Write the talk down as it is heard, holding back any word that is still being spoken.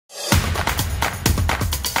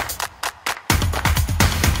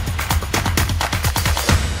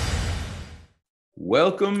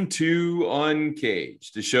Welcome to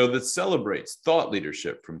UNCAGED, the show that celebrates thought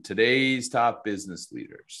leadership from today's top business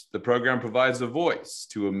leaders. The program provides a voice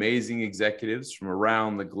to amazing executives from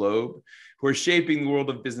around the globe who are shaping the world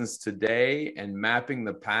of business today and mapping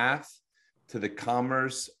the path to the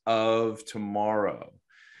commerce of tomorrow.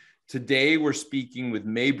 Today, we're speaking with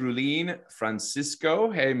Mebrulin Francisco.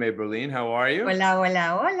 Hey, Mebrulin, how are you? Hola,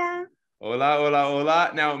 hola, hola. Hola, hola,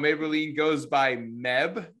 hola. Now, Mebrulin goes by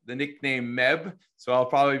Meb, the nickname Meb. So I'll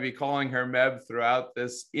probably be calling her Meb throughout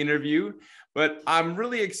this interview. But I'm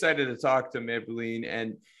really excited to talk to Mebrulin.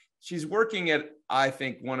 And she's working at, I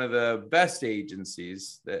think, one of the best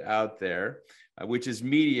agencies out there, which is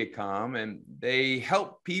MediaCom. And they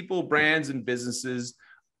help people, brands, and businesses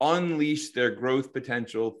unleash their growth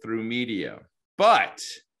potential through media. But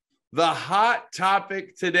the hot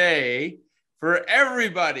topic today for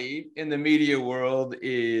everybody in the media world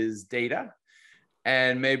is data,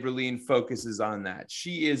 and Mebrulin focuses on that.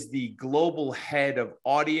 She is the global head of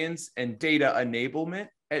audience and data enablement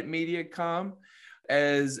at MediaCom.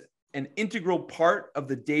 As an integral part of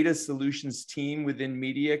the data solutions team within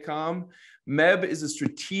MediaCom, Meb is a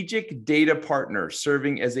strategic data partner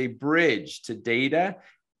serving as a bridge to data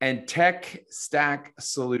and tech stack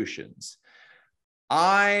solutions.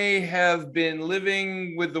 I have been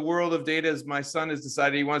living with the world of data as my son has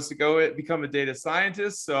decided he wants to become a data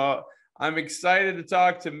scientist. So I'm excited to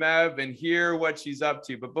talk to Meb and hear what she's up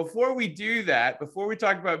to. But before we do that, before we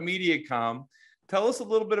talk about MediaCom, tell us a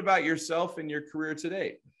little bit about yourself and your career to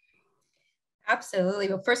date. Absolutely.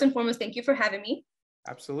 Well, first and foremost, thank you for having me.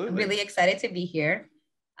 Absolutely. I'm really excited to be here.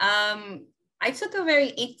 I took a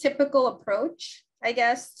very atypical approach, I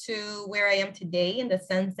guess, to where I am today, in the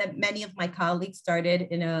sense that many of my colleagues started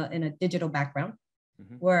in a digital background,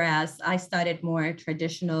 whereas I started more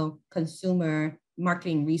traditional consumer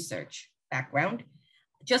marketing research background,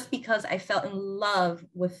 just because I fell in love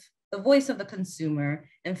with the voice of the consumer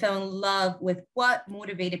and fell in love with what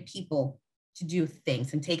motivated people to do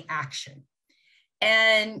things and take action.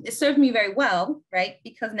 And it served me very well, right?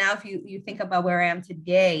 Because now if you think about where I am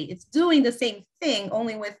today, it's doing the same thing,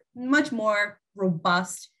 only with much more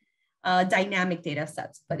robust, dynamic data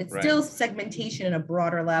sets, but it's still segmentation at a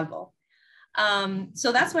broader level.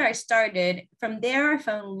 So that's where I started. From there, I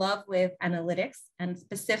fell in love with analytics and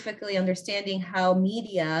specifically understanding how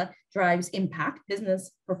media drives impact,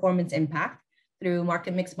 business performance impact through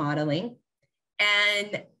market mix modeling.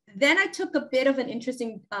 And then I took a bit of an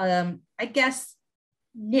interesting, I guess,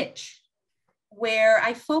 niche where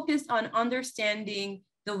I focused on understanding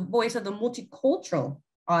the voice of the multicultural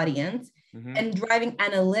audience and driving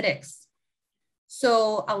analytics.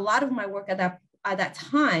 So a lot of my work at that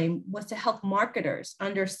time was to help marketers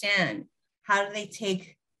understand how do they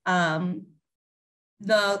take the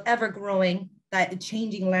ever-growing, that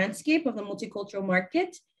changing landscape of the multicultural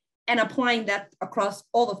market and applying that across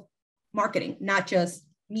all of marketing, not just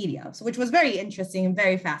media. So which was very interesting and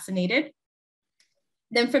very fascinated.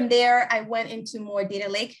 Then from there, I went into more data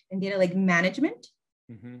lake and data lake management.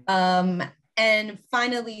 And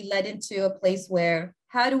finally led into a place where,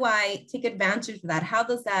 how do I take advantage of that? How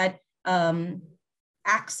does that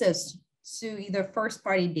access to either first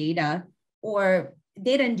party data or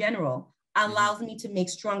data in general allows me to make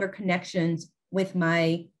stronger connections with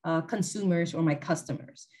my consumers or my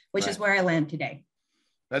customers, which is where I land today.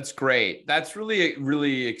 That's great. That's really,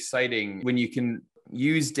 really exciting when you can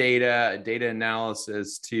use data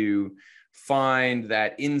analysis to find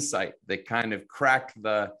that insight that kind of crack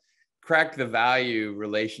the value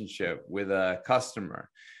relationship with a customer.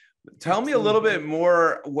 Tell me a little bit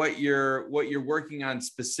more what you're working on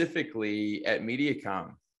specifically at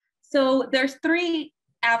MediaCom. So there's three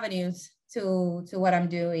avenues to what I'm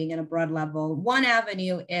doing at a broad level. One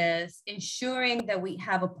avenue is ensuring that we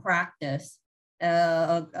have a practice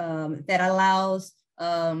that allows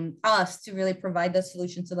us to really provide the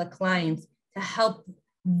solution to the clients to help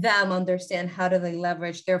them understand how do they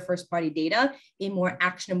leverage their first party data in more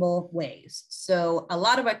actionable ways. So a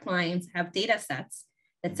lot of our clients have data sets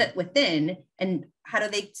that sit within, and how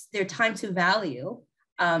do their time to value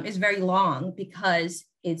is very long because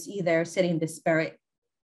it's either sitting in disparate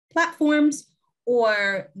platforms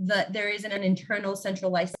or there isn't an internal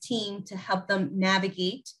centralized team to help them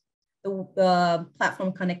navigate the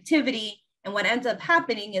platform connectivity. And what ends up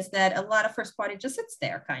happening is that a lot of first party just sits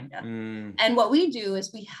there kind of. And what we do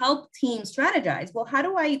is we help teams strategize. Well, how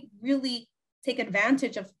do I really take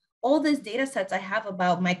advantage of all these data sets I have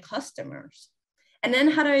about my customers? And then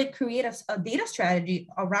how do I create a data strategy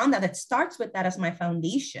around that starts with that as my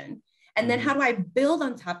foundation? And then how do I build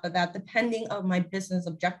on top of that depending on my business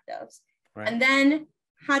objectives? And then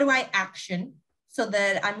how do I action so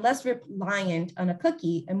that I'm less reliant on a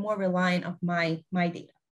cookie and more reliant on my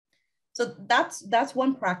data. So that's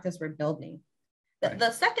one practice we're building.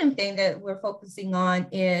 The second thing that we're focusing on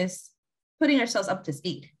is putting ourselves up to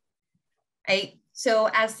speed, right? So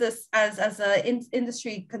as the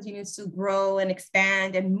industry continues to grow and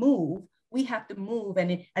expand and move, we have to move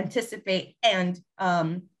and anticipate and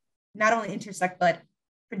not only intersect, but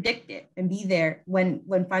predict it and be there when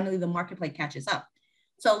finally the marketplace catches up.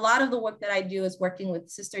 So a lot of the work that I do is working with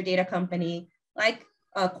sister data company like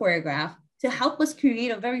Choreograph to help us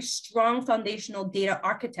create a very strong foundational data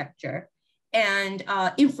architecture and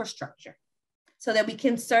infrastructure so that we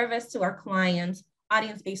can service to our clients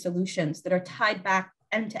audience-based solutions that are tied back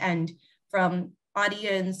end-to-end from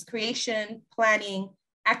audience creation, planning,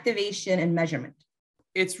 activation, and measurement.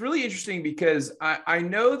 It's really interesting because I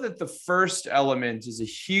know that the first element is a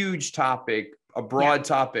huge topic, a broad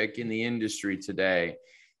topic in the industry today,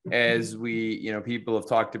 as people have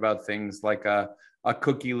talked about things like a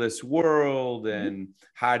cookieless world and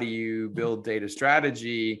how do you build data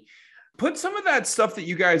strategy. Put some of that stuff that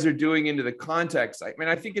you guys are doing into the context. I mean,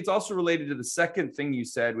 I think it's also related to the second thing you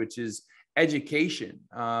said, which is education.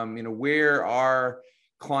 Where are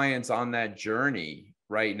clients on that journey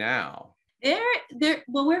right now?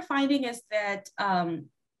 What we're finding is that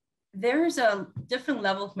there's a different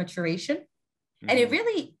level of maturation, and it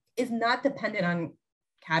really is not dependent on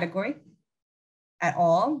category at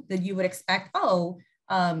all that you would expect.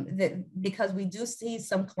 Because we do see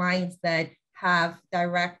some clients that have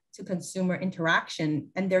direct to consumer interaction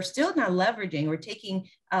and they're still not leveraging or taking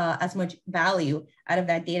as much value out of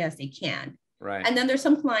that data as they can. Right. And then there's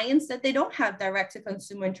some clients that they don't have direct to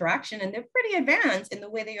consumer interaction and they're pretty advanced in the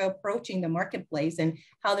way they are approaching the marketplace and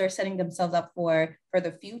how they're setting themselves up for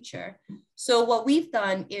the future. So what we've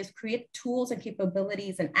done is create tools and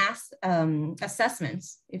capabilities and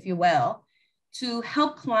assessments, if you will, to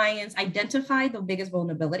help clients identify the biggest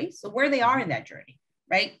vulnerabilities. So where they are in that journey,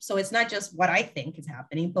 right? So it's not just what I think is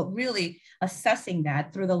happening, but really assessing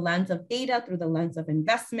that through the lens of data, through the lens of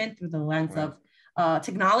investment, through the lens of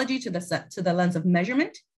technology, to the lens of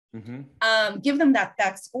measurement. Give them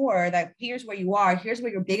that score that here's where you are, here's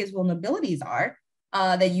where your biggest vulnerabilities are,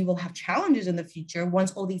 that you will have challenges in the future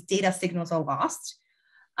once all these data signals are lost.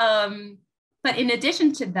 But in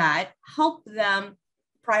addition to that, help them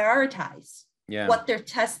prioritize what their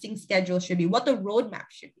testing schedule should be, what the roadmap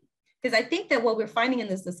should be. Because I think that what we're finding in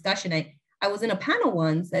this discussion, I was in a panel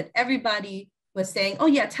once that everybody was saying, oh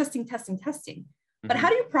yeah, testing. But how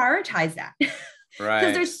do you prioritize that?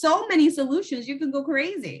 Because there's so many solutions, you can go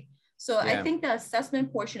crazy. So I think the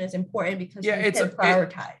assessment portion is important because you can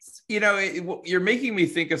prioritize. You're making me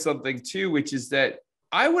think of something too, which is that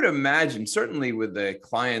I would imagine, certainly with the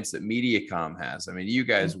clients that MediaCom has, I mean, you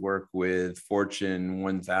guys work with Fortune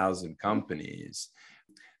 1000 companies.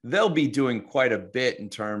 They'll be doing quite a bit in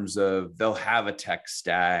terms of they'll have a tech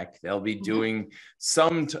stack. They'll be doing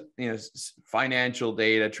some, financial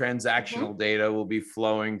data, transactional data will be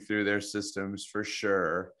flowing through their systems for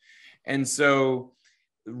sure. And so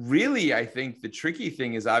really, I think the tricky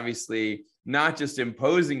thing is obviously not just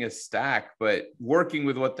imposing a stack, but working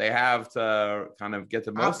with what they have to kind of get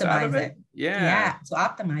the most out of it. Yeah, to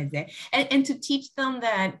optimize it. And to teach them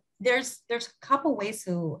that there's a couple ways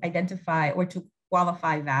to identify or to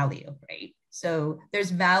qualify value, right? So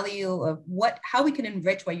there's value of how we can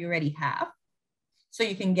enrich what you already have so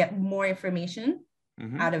you can get more information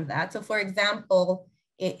out of that. So for example,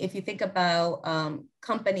 if you think about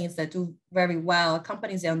companies that do very well,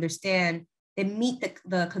 companies that understand, they meet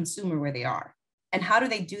the consumer where they are. And how do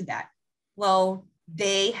they do that? Well,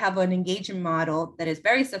 they have an engagement model that is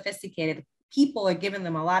very sophisticated. People are giving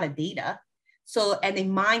them a lot of data. And they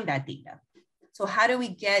mine that data. So how do we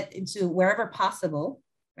get into wherever possible,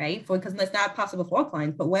 right? Because it's not possible for all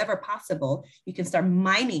clients, but wherever possible, you can start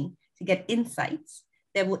mining to get insights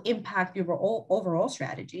that will impact your overall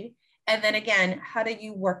strategy. And then again, how do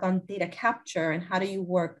you work on data capture and how do you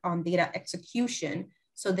work on data execution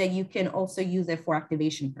so that you can also use it for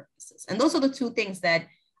activation purposes? And those are the two things that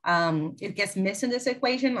it gets missed in this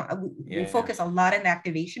equation. We focus a lot on the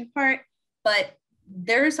activation part, but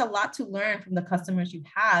there's a lot to learn from the customers you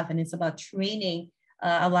have. And it's about training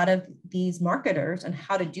a lot of these marketers on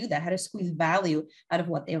how to do that, how to squeeze value out of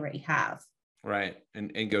what they already have. Right.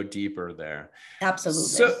 And go deeper there.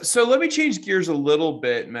 Absolutely. So let me change gears a little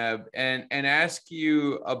bit, Meb, and ask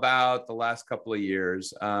you about the last couple of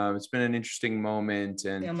years. It's been an interesting moment,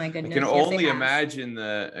 and oh my goodness, I can only imagine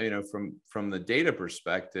from the data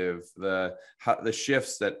perspective, the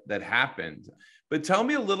shifts that happened. But tell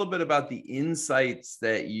me a little bit about the insights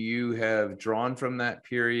that you have drawn from that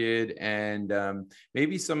period, and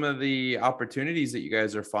maybe some of the opportunities that you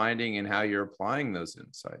guys are finding and how you're applying those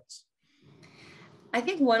insights. I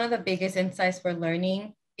think one of the biggest insights we're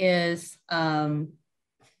learning is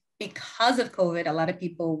because of COVID, a lot of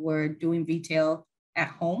people were doing retail at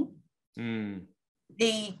home.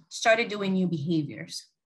 They started doing new behaviors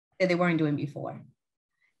that they weren't doing before.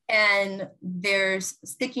 And there's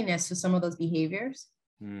stickiness to some of those behaviors.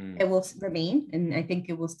 It will remain. And I think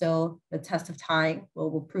it will still, the test of time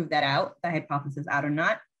will prove that out, the hypothesis out or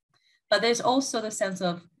not. But there's also the sense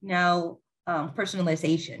of now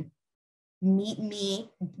personalization. Meet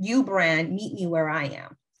me, you brand, meet me where I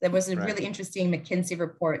am. There was a really interesting McKinsey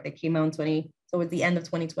report that came out towards the end of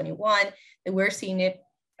 2021, that we're seeing it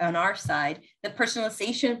on our side. The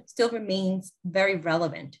personalization still remains very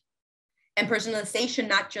relevant. And personalization,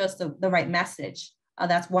 not just the right message,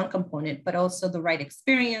 that's one component, but also the right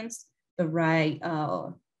experience, the right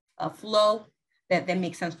flow that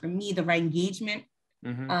makes sense for me, the right engagement,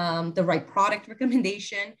 the right product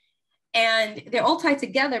recommendation. And they're all tied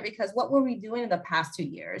together because what were we doing in the past 2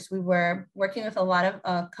 years? We were working with a lot of,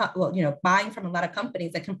 buying from a lot of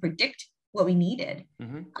companies that can predict what we needed.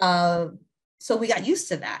 So we got used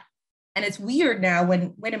to that. And it's weird now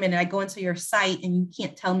when, wait a minute, I go into your site and you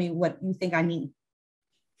can't tell me what you think I need.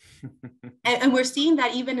 and we're seeing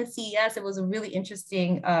that even in CES. It was a really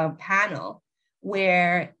interesting panel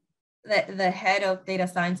where the head of data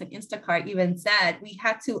science at Instacart even said we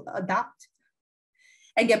had to adopt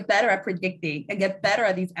and get better at predicting and get better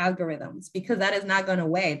at these algorithms, because that is not going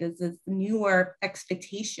away. This is newer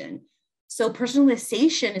expectation. So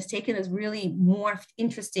personalization is taken as really more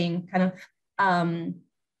interesting kind of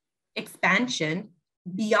expansion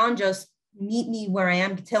beyond just meet me where I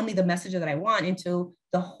am, tell me the message that I want, into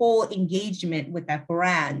the whole engagement with that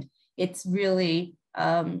brand. It's really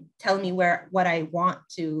telling me what I want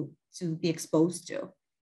to be exposed to.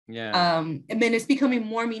 Yeah. And then it's becoming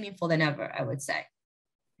more meaningful than ever, I would say.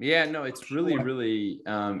 Yeah, no, it's really, really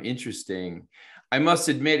interesting. I must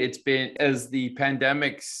admit, it's been, as the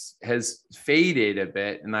pandemic has faded a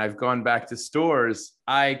bit and I've gone back to stores,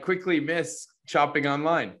 I quickly miss shopping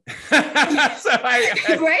online. It's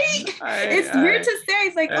weird to say.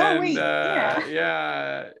 It's like, oh wait,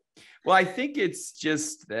 yeah. Well, I think it's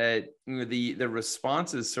just that the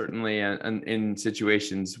responses certainly in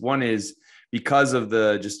situations. One is because of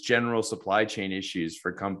the just general supply chain issues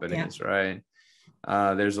for companies, right?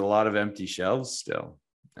 There's a lot of empty shelves still,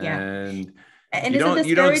 and you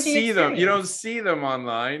don't see them. You don't see them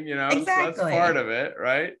online. Exactly. So that's part of it,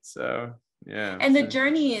 right? So. Yeah. And the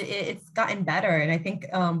journey, it's gotten better. And I think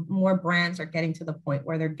more brands are getting to the point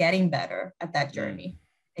where they're getting better at that journey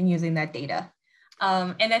and using that data.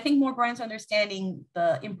 And I think more brands are understanding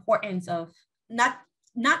the importance of not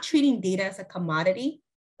treating data as a commodity,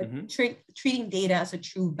 but treating data as a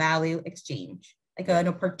true value exchange, like an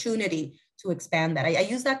opportunity to expand that. I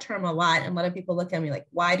use that term a lot. And a lot of people look at me like,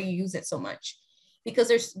 why do you use it so much? Because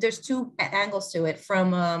there's two angles to it,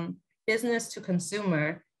 from business to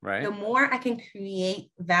consumer. Right. The more I can create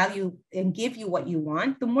value and give you what you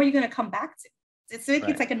want, the more you're going to come back to. It's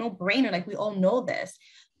like a no-brainer. Like, we all know this,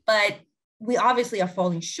 but we obviously are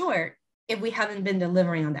falling short if we haven't been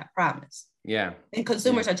delivering on that promise. Yeah. And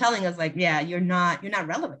consumers are telling us like, yeah, you're not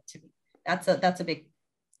relevant to me. That's a big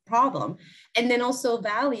problem. And then also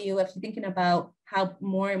value, if you're thinking about how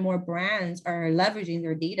more and more brands are leveraging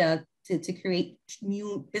their data to create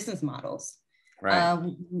new business models. Right.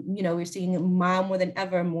 We're seeing more than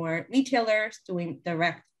ever more retailers doing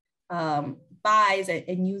direct buys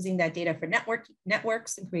and using that data for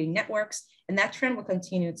networks and creating networks. And that trend will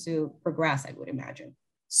continue to progress, I would imagine.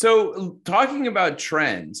 So talking about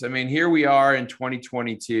trends, I mean, here we are in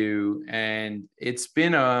 2022, and it's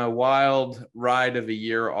been a wild ride of a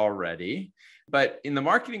year already. But in the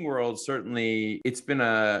marketing world, certainly it's been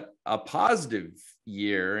a positive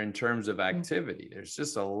year in terms of activity. There's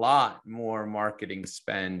just a lot more marketing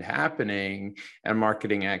spend happening and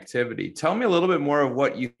marketing activity. Tell me a little bit more of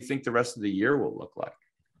what you think the rest of the year will look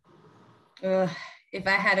like. If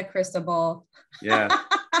I had a crystal ball. Yeah.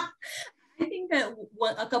 I think that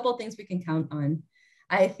a couple of things we can count on.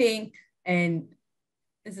 I think, and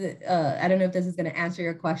this is, I don't know if this is going to answer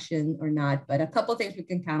your question or not, but a couple of things we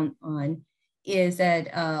can count on is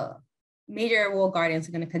that major walled gardens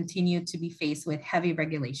are going to continue to be faced with heavy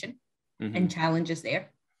regulation and challenges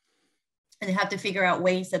there. And they have to figure out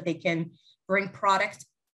ways that they can bring products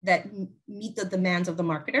that meet the demands of the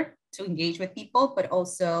marketer to engage with people, but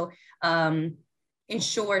also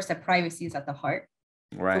ensures that privacy is at the heart.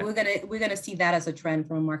 Right. So we're gonna see that as a trend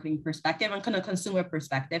from a marketing perspective, and kind of consumer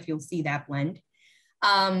perspective. You'll see that blend.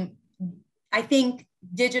 I think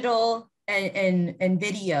digital and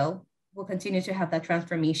video will continue to have that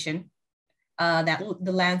transformation, that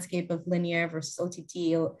the landscape of linear versus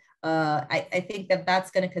OTT. I think that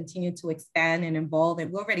that's going to continue to expand and evolve.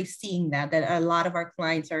 And we're already seeing that a lot of our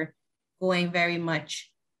clients are going very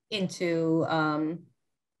much into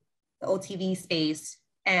the OTV space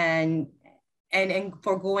and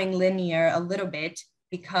foregoing linear a little bit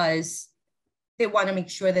because they want to make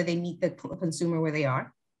sure that they meet the consumer where they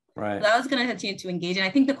are. Right. So that was going to continue to engage. And I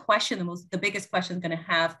think the biggest question is going to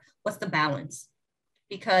have, what's the balance?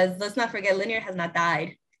 Because let's not forget, linear has not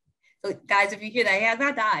died. So guys, if you hear that, it has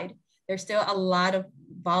not died. There's still a lot of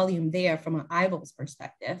volume there from an eyeballs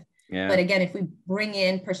perspective. Yeah. But again, if we bring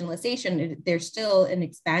in personalization, there's still an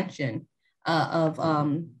expansion of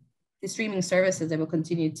the streaming services that will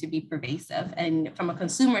continue to be pervasive. And from a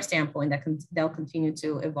consumer standpoint, they'll continue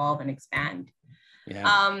to evolve and expand.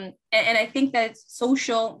 Yeah. And I think that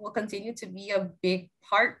social will continue to be a big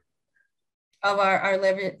part of our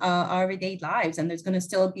everyday lives. And there's going to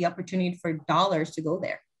still be opportunity for dollars to go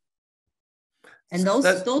there. And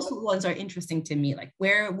those ones are interesting to me, like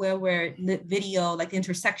where video, like the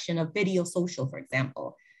intersection of video social, for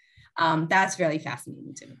example. That's really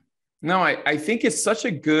fascinating to me. No, I think it's such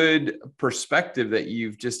a good perspective that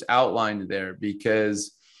you've just outlined there,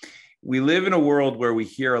 because we live in a world where we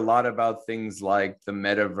hear a lot about things like the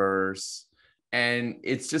metaverse. And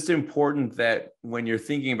it's just important that when you're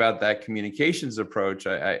thinking about that communications approach,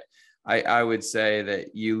 I would say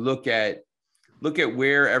that you look at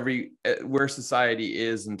where society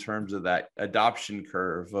is in terms of that adoption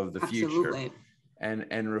curve of the Absolutely. future,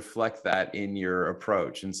 and reflect that in your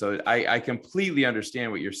approach. And so I completely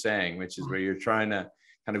understand what you're saying, which is where you're trying to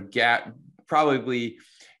kind of probably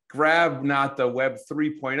grab not the web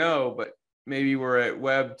 3.0, but maybe we're at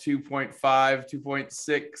web 2.5,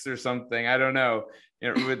 2.6 or something. I don't know.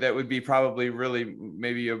 That would be probably really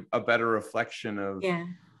maybe a better reflection of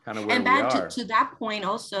kind of where we are. To that point,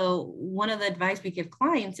 also, one of the advice we give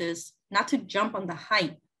clients is not to jump on the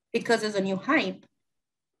hype because there's a new hype,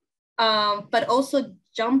 but also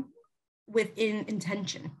jump within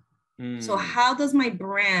intention. So how does my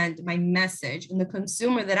brand, my message, and the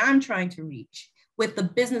consumer that I'm trying to reach with the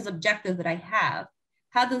business objective that I have,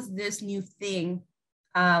 how does this new thing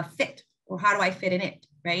fit, or how do I fit in it,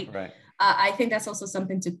 right? Right. I think that's also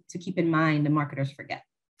something to keep in mind, and marketers forget.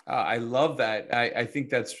 I love that. I think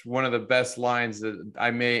that's one of the best lines that I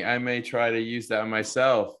may try to use that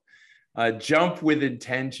myself. Jump with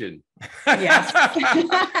intention. Yes.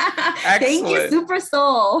 Thank you, Super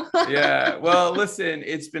Soul. Yeah. Well, listen,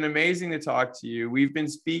 it's been amazing to talk to you. We've been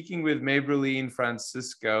speaking with Mebrulin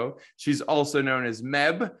Francisco. She's also known as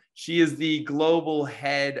Meb. She is the global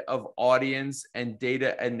head of audience and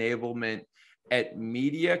data enablement at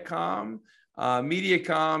MediaCom.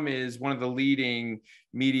 MediaCom is one of the leading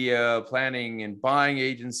media planning and buying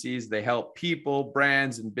agencies. They help people,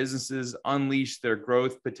 brands, and businesses unleash their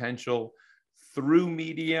growth potential through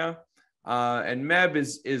media. And Meb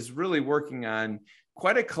is really working on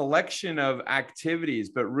quite a collection of activities,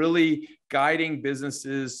 but really guiding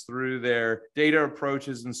businesses through their data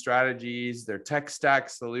approaches and strategies, their tech stack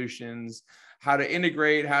solutions, how to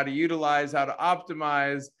integrate, how to utilize, how to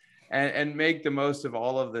optimize, and make the most of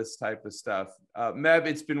all of this type of stuff. Meb,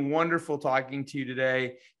 it's been wonderful talking to you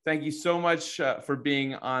today. Thank you so much for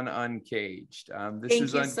being on Uncaged. Thank you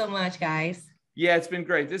so much, guys. Yeah, it's been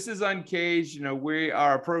great. This is Uncaged. We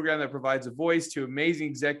are a program that provides a voice to amazing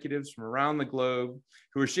executives from around the globe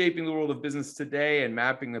who are shaping the world of business today and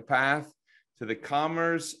mapping the path to the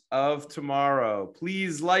commerce of tomorrow.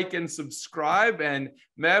 Please like and subscribe. And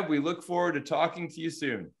Meb, we look forward to talking to you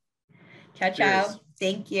soon. Ciao, ciao.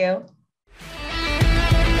 Thank you.